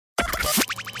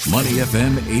Money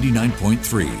FM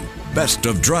 89.3. Best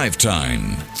of drive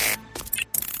time.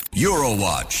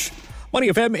 Eurowatch. Money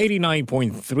FM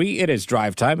 89.3. It is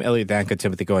drive time. Elliot Danker,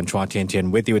 Timothy Go, and Chua Tian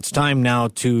Tian with you. It's time now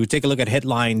to take a look at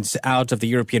headlines out of the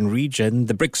European region.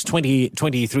 The BRICS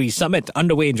 2023 summit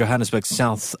underway in Johannesburg,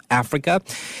 South Africa.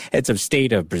 Heads of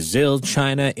state of Brazil,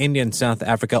 China, India, and South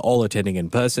Africa all attending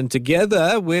in person,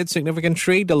 together with significant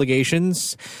trade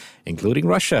delegations, including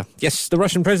Russia. Yes, the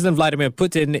Russian President Vladimir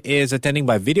Putin is attending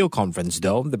by video conference,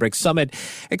 though. The BRICS summit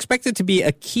expected to be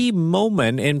a key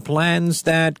moment in plans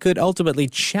that could ultimately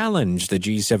challenge the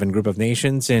G7 group of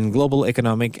nations in global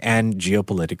economic and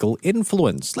geopolitical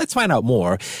influence. Let's find out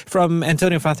more from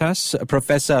Antonio Fatas,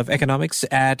 Professor of Economics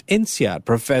at INSEAD.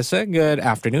 Professor, good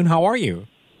afternoon. How are you?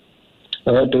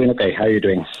 Doing okay. How are you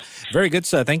doing? Very good,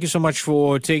 sir. Thank you so much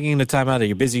for taking the time out of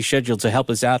your busy schedule to help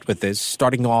us out with this.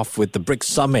 Starting off with the BRICS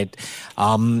summit,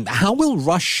 how will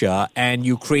Russia and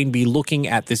Ukraine be looking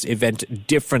at this event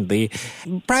differently,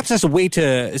 perhaps as a way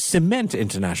to cement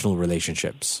international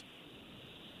relationships?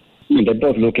 They're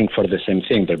both looking for the same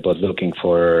thing. They're both looking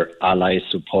for allies,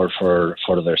 support for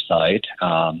their side.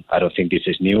 I don't think this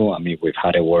is new. I mean, we've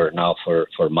had a war now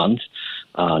for months.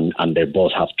 And they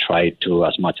both have tried to,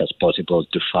 as much as possible,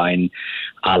 to find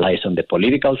allies on the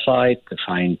political side, to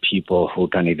find people who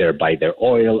can either buy their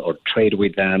oil or trade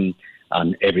with them.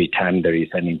 And every time there is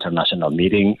an international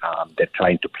meeting, they're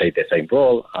trying to play the same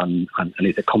role. And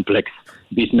it's a complex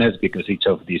business because each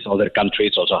of these other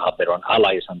countries also have their own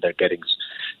allies, and they're getting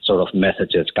sort of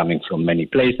messages coming from many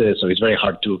places. So it's very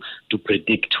hard to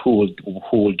predict who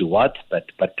will do what,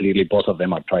 but clearly both of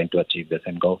them are trying to achieve the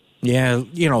same goal. Yeah,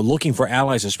 looking for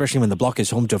allies, especially when the bloc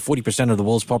is home to 40% of the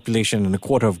world's population and a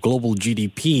quarter of global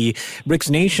GDP. BRICS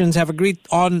nations have agreed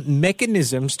on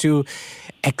mechanisms to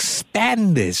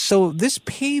expand this. So this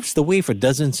paves the way for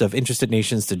dozens of interested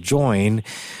nations to join.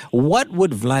 What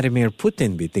would Vladimir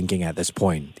Putin be thinking at this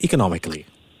point, economically?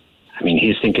 I mean,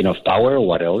 he's thinking of power.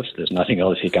 What else? There's nothing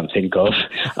else he can think of.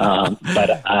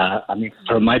 But I mean,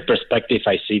 from my perspective,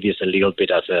 I see this a little bit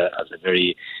as a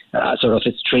very sort of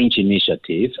a strange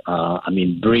initiative. I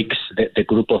mean, BRICS, the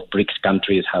group of BRICS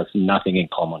countries has nothing in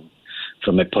common.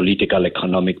 From a political,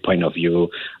 economic point of view,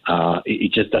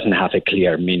 it just doesn't have a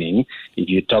clear meaning. If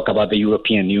you talk about the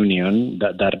European Union,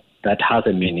 that has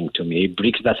a meaning to me.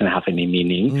 BRICS doesn't have any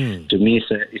meaning. To me,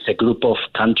 it's a group of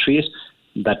countries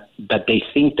that they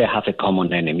think they have a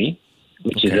common enemy,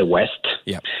 which is the West,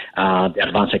 the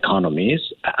advanced economies.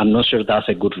 I'm not sure that's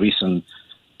a good reason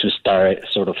to start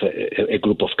sort of a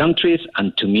group of countries.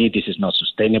 And to me, this is not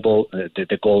sustainable.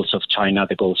 The goals of China,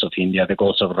 the goals of India, the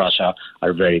goals of Russia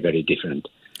are very, very different.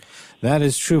 That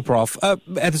is true, Prof. At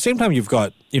the same time, you've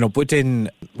got, Putin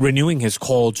renewing his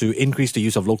call to increase the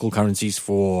use of local currencies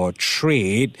for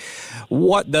trade.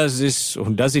 What does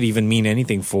it even mean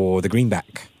anything for the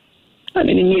greenback? I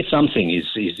mean, it means something. Is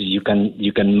you can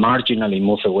marginally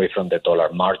move away from the dollar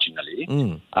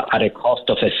marginally at a cost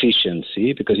of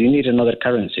efficiency, because you need another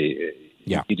currency.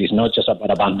 Yeah. It is not just about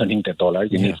abandoning the dollar.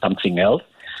 You need something else,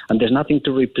 and there's nothing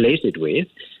to replace it with.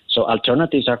 So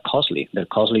alternatives are costly. They're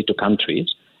costly to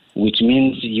countries, which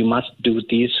means you must do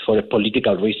this for a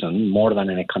political reason more than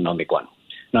an economic one.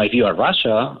 Now, if you are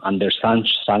Russia and there's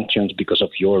sanctions because of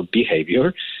your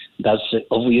behavior, that's the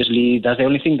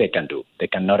only thing they can do. They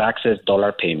cannot access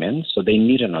dollar payments, so they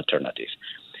need an alternative.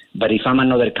 But if I'm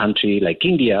another country like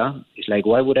India, it's like,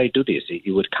 why would I do this?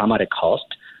 It would come at a cost.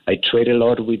 I trade a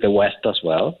lot with the West as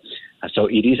well. So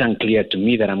it is unclear to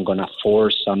me that I'm going to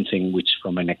force something which,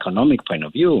 from an economic point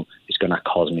of view, is going to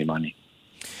cost me money.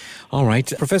 All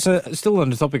right. Professor, still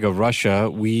on the topic of Russia,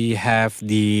 we have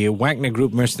the Wagner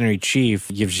Group mercenary chief,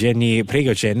 Yevgeny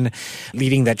Prigozhin,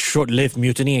 leading that short-lived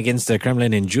mutiny against the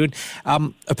Kremlin in June.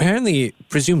 Apparently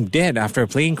presumed dead after a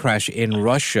plane crash in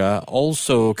Russia.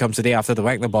 Also comes the day after the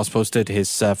Wagner boss posted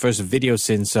his first video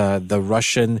since the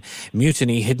Russian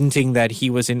mutiny, hinting that he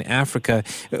was in Africa.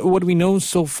 What do we know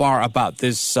so far about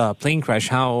this plane crash?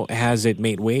 How has it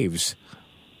made waves?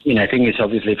 I think it's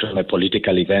obviously from a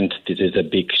political event. This is a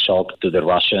big shock to the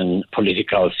Russian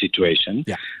political situation.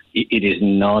 Yeah. It is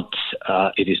not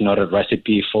a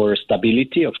recipe for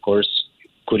stability. Of course,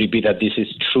 could it be that this is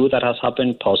true that has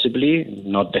happened? Possibly.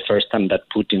 Not the first time that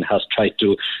Putin has tried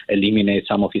to eliminate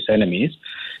some of his enemies.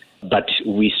 But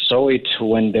we saw it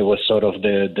when there was sort of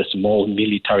the small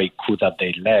military coup that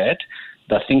they led,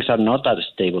 that things are not that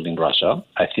stable in Russia.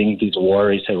 I think this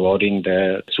war is eroding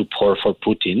the support for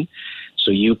Putin. So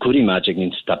you could imagine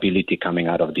instability coming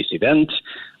out of this event.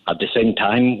 At the same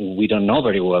time, we don't know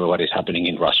very well what is happening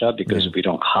in Russia because we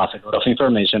don't have a lot of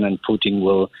information, and Putin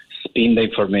will spin the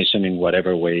information in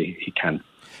whatever way he can.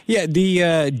 Yeah,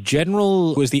 the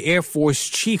general who was the Air Force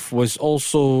chief was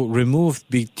also removed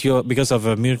because of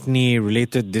a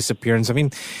mutiny-related disappearance. I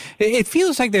mean, it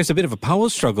feels like there's a bit of a power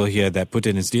struggle here that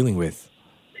Putin is dealing with.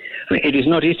 It is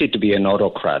not easy to be an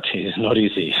autocrat. It is not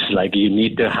easy. Like, you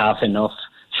need to have enough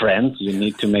friends. You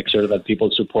need to make sure that people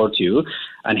support you.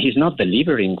 And he's not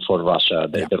delivering for Russia.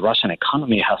 The Russian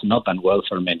economy has not done well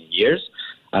for many years.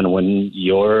 And when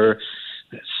your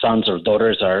sons or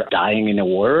daughters are dying in a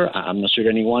war, I'm not sure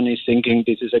anyone is thinking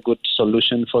this is a good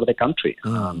solution for the country.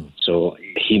 So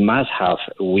he must have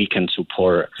weakened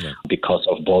support because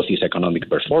of both his economic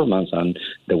performance and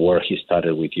the war he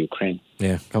started with Ukraine.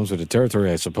 Yeah, comes with the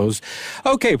territory, I suppose.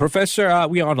 Okay, Professor,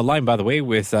 we are on the line, by the way,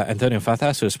 with Antonio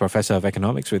Fatas, who is Professor of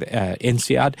Economics with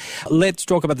INSEAD. Let's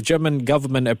talk about the German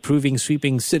government approving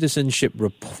sweeping citizenship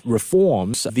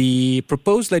reforms. The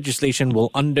proposed legislation will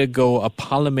undergo a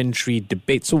parliamentary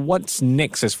debate. So what's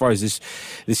next as far as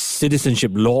this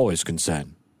citizenship law is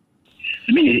concerned?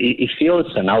 I mean, it feels,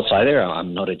 an outsider,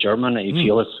 I'm not a German, it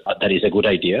feels that is a good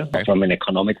idea. Okay. From an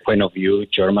economic point of view,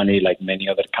 Germany, like many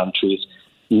other countries,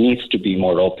 needs to be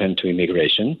more open to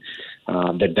immigration.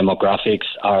 Their demographics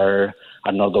are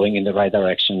not going in the right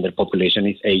direction. Their population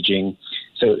is aging.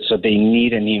 So they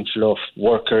need an inflow of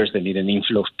workers. They need an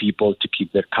inflow of people to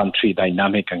keep their country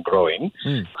dynamic and growing.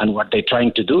 And what they're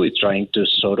trying to do is trying to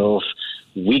sort of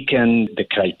weaken the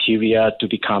criteria to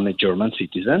become a German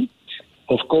citizen.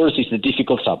 Of course, it's a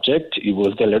difficult subject. It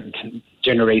will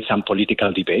generate some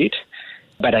political debate.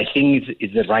 But I think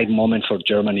it's the right moment for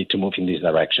Germany to move in this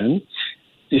direction.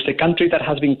 It's a country that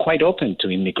has been quite open to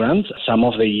immigrants. Some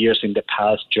of the years in the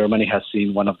past, Germany has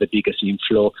seen one of the biggest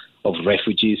inflow of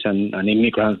refugees and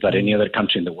immigrants than any other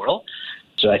country in the world.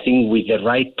 So I think with the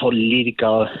right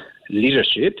political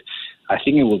leadership, I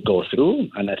think it will go through,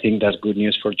 and I think that's good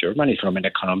news for Germany from an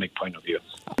economic point of view.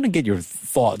 I want to get your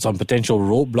thoughts on potential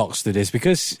roadblocks to this,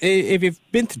 because if you've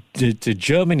been to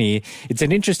Germany, it's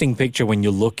an interesting picture when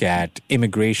you look at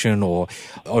immigration or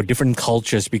different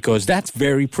cultures, because that's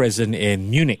very present in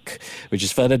Munich, which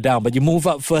is further down. But you move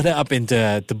further up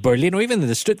into Berlin or even in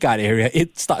the Stuttgart area,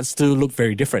 it starts to look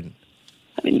very different.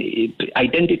 I mean,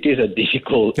 identity is a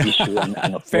difficult issue,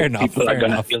 and of course people are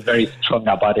going to feel very strong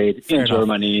about it in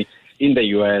Germany, in the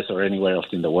US, or anywhere else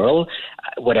in the world.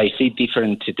 What I see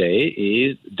different today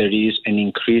is there is an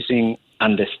increasing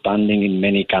understanding in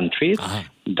many countries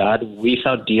that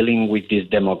without dealing with this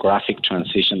demographic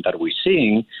transition that we're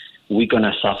seeing, we're going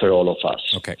to suffer, all of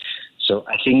us. Okay. So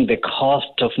I think the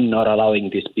cost of not allowing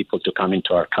these people to come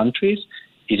into our countries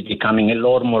is becoming a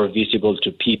lot more visible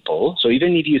to people. So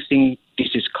even if you think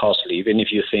this is costly, even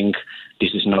if you think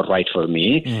this is not right for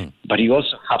me, but you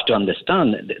also have to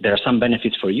understand that there are some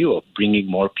benefits for you of bringing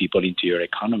more people into your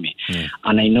economy.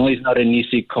 And I know it's not an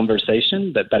easy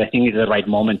conversation, but I think it's the right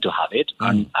moment to have it.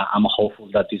 And I'm hopeful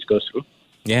that this goes through.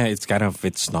 Yeah,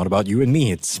 it's not about you and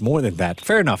me. It's more than that.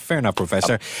 Fair enough,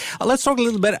 Professor. Let's talk a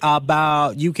little bit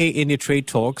about UK-India trade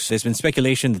talks. There's been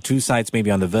speculation the two sides may be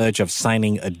on the verge of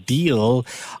signing a deal.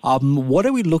 What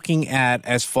are we looking at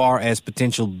as far as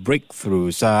potential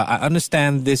breakthroughs? I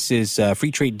understand this is a free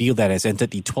trade deal that has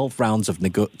entered the 12th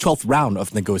round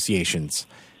of negotiations.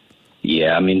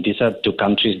 Yeah, I mean, these are two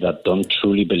countries that don't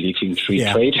truly believe in free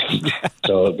trade.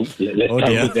 So let's start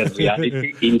with the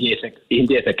reality.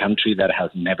 India is a country that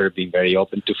has never been very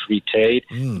open to free trade.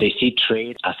 They see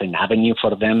trade as an avenue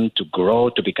for them to grow,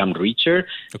 to become richer,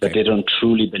 but they don't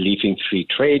truly believe in free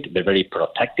trade. They're very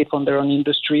protective on their own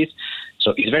industries.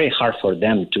 So it's very hard for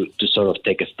them to sort of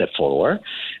take a step forward.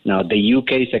 Now, the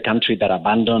UK is a country that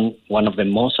abandoned one of the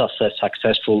most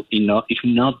successful, if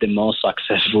not the most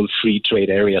successful free trade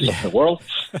areas of the world.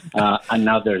 And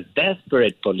now they're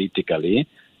desperate politically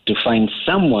to find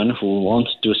someone who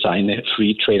wants to sign a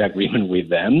free trade agreement with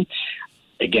them.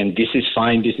 Again, this is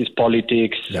fine. This is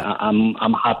politics.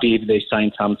 I'm happy if they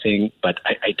sign something, but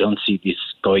I don't see this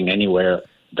going anywhere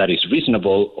that is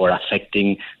reasonable or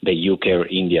affecting the UK or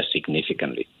India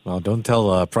significantly. Well, don't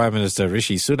tell Prime Minister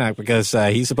Rishi Sunak, because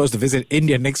he's supposed to visit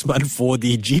India next month for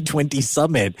the G20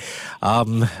 summit.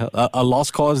 A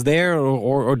lost cause there,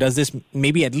 or does this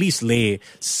maybe at least lay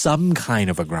some kind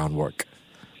of a groundwork?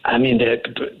 I mean,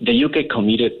 the UK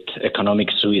committed economic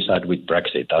suicide with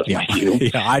Brexit. That's my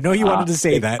view. I know you wanted to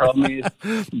say that.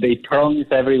 They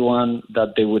promised everyone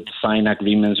that they would sign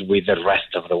agreements with the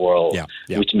rest of the world,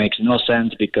 which makes no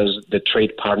sense because the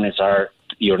trade partners are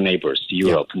your neighbors,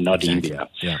 Europe, not India.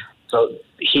 So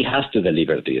he has to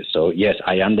deliver this. So, yes,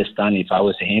 I understand if I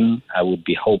was him, I would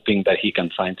be hoping that he can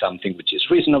find something which is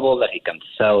reasonable, that he can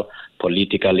sell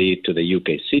politically to the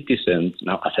UK citizens.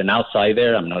 Now, as an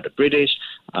outsider, I'm not a British,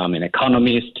 I'm an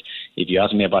economist. if you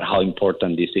ask me about how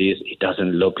important this is, it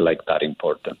doesn't look like that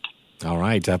important. All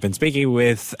right. I've been speaking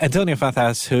with Antonio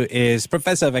Fathas, who is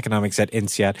Professor of Economics at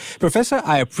INSEAD. Professor,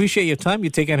 I appreciate your time.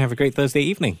 You take care and have a great Thursday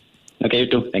evening. Okay, you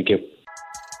too. Thank you.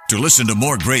 To listen to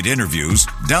more great interviews,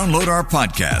 download our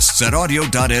podcasts at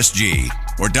audio.sg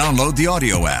or download the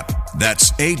audio app.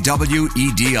 That's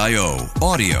AWEDIO,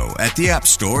 audio at the App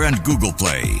Store and Google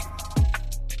Play.